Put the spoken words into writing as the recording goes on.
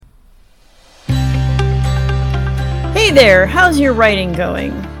Hey there, how's your writing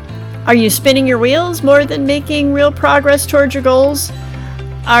going? Are you spinning your wheels more than making real progress towards your goals?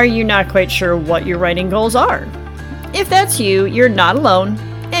 Are you not quite sure what your writing goals are? If that's you, you're not alone,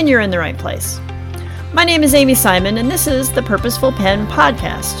 and you're in the right place. My name is Amy Simon, and this is the Purposeful Pen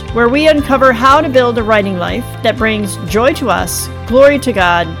Podcast, where we uncover how to build a writing life that brings joy to us, glory to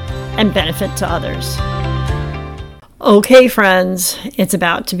God, and benefit to others. Okay, friends, it's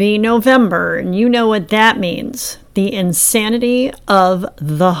about to be November, and you know what that means. The insanity of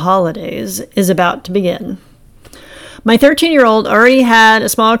the holidays is about to begin. My 13-year-old already had a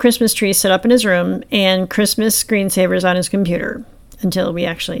small Christmas tree set up in his room and Christmas screensavers on his computer until we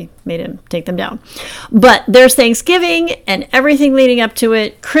actually made him take them down. But there's Thanksgiving and everything leading up to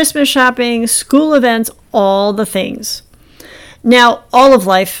it, Christmas shopping, school events, all the things. Now, all of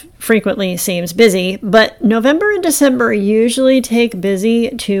life frequently seems busy, but November and December usually take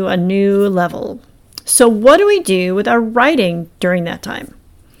busy to a new level. So what do we do with our writing during that time?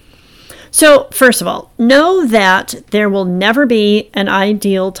 So first of all, know that there will never be an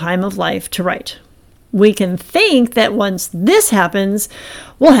ideal time of life to write. We can think that once this happens,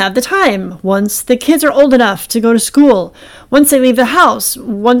 we'll have the time. Once the kids are old enough to go to school, once they leave the house,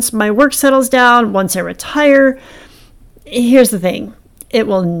 once my work settles down, once I retire. Here's the thing, it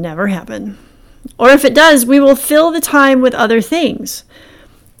will never happen. Or if it does, we will fill the time with other things.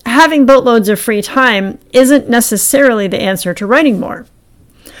 Having boatloads of free time isn't necessarily the answer to writing more.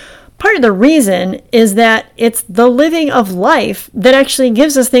 Part of the reason is that it's the living of life that actually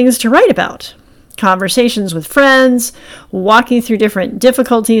gives us things to write about. Conversations with friends, walking through different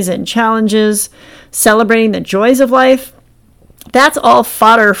difficulties and challenges, celebrating the joys of life. That's all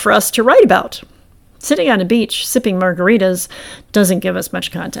fodder for us to write about. Sitting on a beach sipping margaritas doesn't give us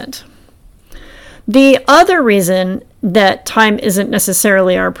much content. The other reason that time isn't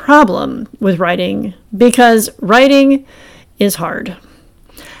necessarily our problem with writing, because writing is hard.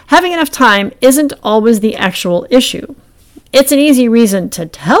 Having enough time isn't always the actual issue. It's an easy reason to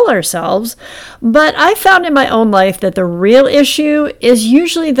tell ourselves, but I found in my own life that the real issue is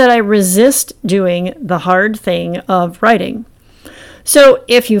usually that I resist doing the hard thing of writing. So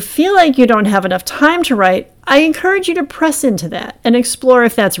if you feel like you don't have enough time to write, I encourage you to press into that and explore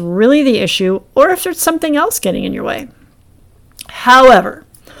if that's really the issue or if there's something else getting in your way. However,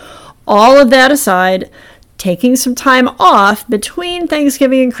 all of that aside, taking some time off between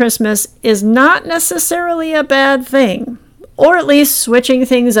Thanksgiving and Christmas is not necessarily a bad thing, or at least switching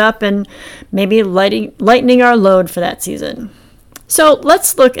things up and maybe lightening our load for that season. So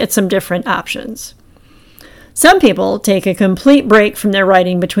let's look at some different options. Some people take a complete break from their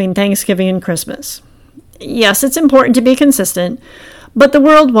writing between Thanksgiving and Christmas. Yes, it's important to be consistent, but the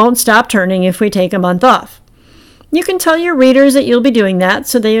world won't stop turning if we take a month off. You can tell your readers that you'll be doing that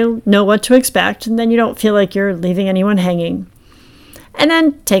so they'll know what to expect, and then you don't feel like you're leaving anyone hanging. And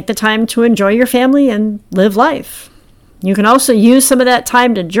then take the time to enjoy your family and live life. You can also use some of that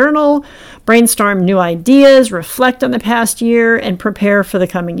time to journal, brainstorm new ideas, reflect on the past year, and prepare for the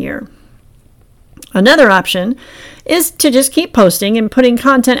coming year. Another option is to just keep posting and putting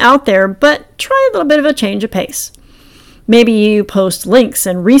content out there, but try a little bit of a change of pace. Maybe you post links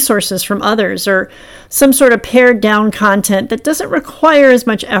and resources from others or some sort of pared down content that doesn't require as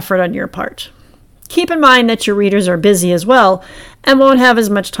much effort on your part. Keep in mind that your readers are busy as well and won't have as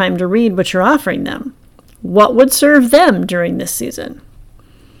much time to read what you're offering them. What would serve them during this season?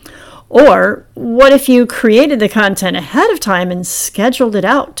 Or what if you created the content ahead of time and scheduled it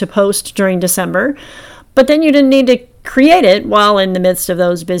out to post during December, but then you didn't need to create it while in the midst of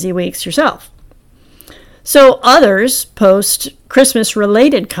those busy weeks yourself? So others post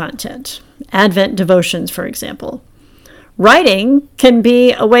Christmas-related content, Advent devotions, for example. Writing can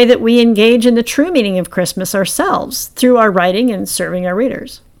be a way that we engage in the true meaning of Christmas ourselves through our writing and serving our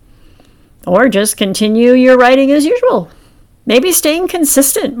readers. Or just continue your writing as usual. Maybe staying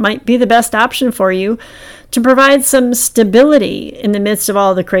consistent might be the best option for you to provide some stability in the midst of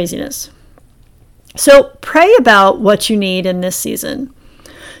all the craziness. So pray about what you need in this season.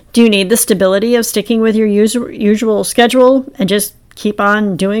 Do you need the stability of sticking with your usual schedule and just keep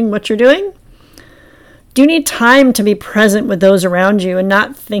on doing what you're doing? Do you need time to be present with those around you and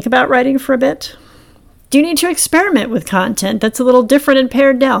not think about writing for a bit? Do you need to experiment with content that's a little different and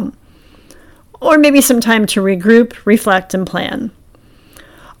pared down? Or maybe some time to regroup, reflect, and plan.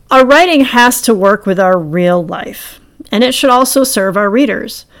 Our writing has to work with our real life, and it should also serve our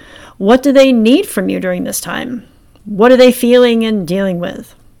readers. What do they need from you during this time? What are they feeling and dealing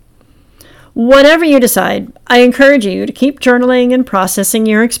with? Whatever you decide, I encourage you to keep journaling and processing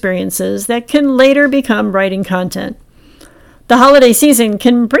your experiences that can later become writing content. The holiday season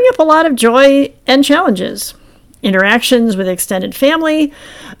can bring up a lot of joy and challenges. interactions with extended family,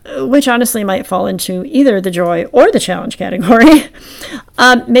 which honestly might fall into either the joy or the challenge category.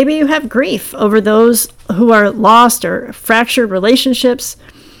 Maybe you have grief over those who are lost or fractured relationships.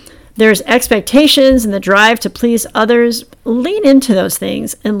 There's expectations and the drive to please others. Lean into those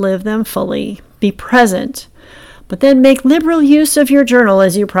things and live them fully. Be present, but then make liberal use of your journal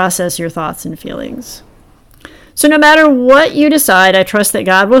as you process your thoughts and feelings. So no matter what you decide, I trust that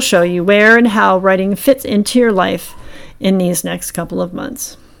God will show you where and how writing fits into your life in these next couple of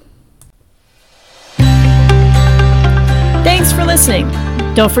months. Thanks for listening.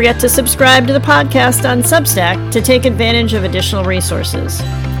 Don't forget to subscribe to the podcast on Substack to take advantage of additional resources.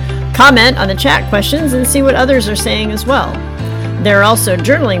 Comment on the chat questions and see what others are saying as well. There are also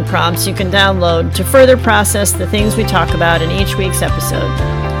journaling prompts you can download to further process the things we talk about in each week's episode.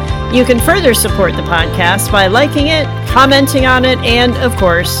 You can further support the podcast by liking it, commenting on it, and, of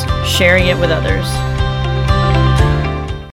course, sharing it with others.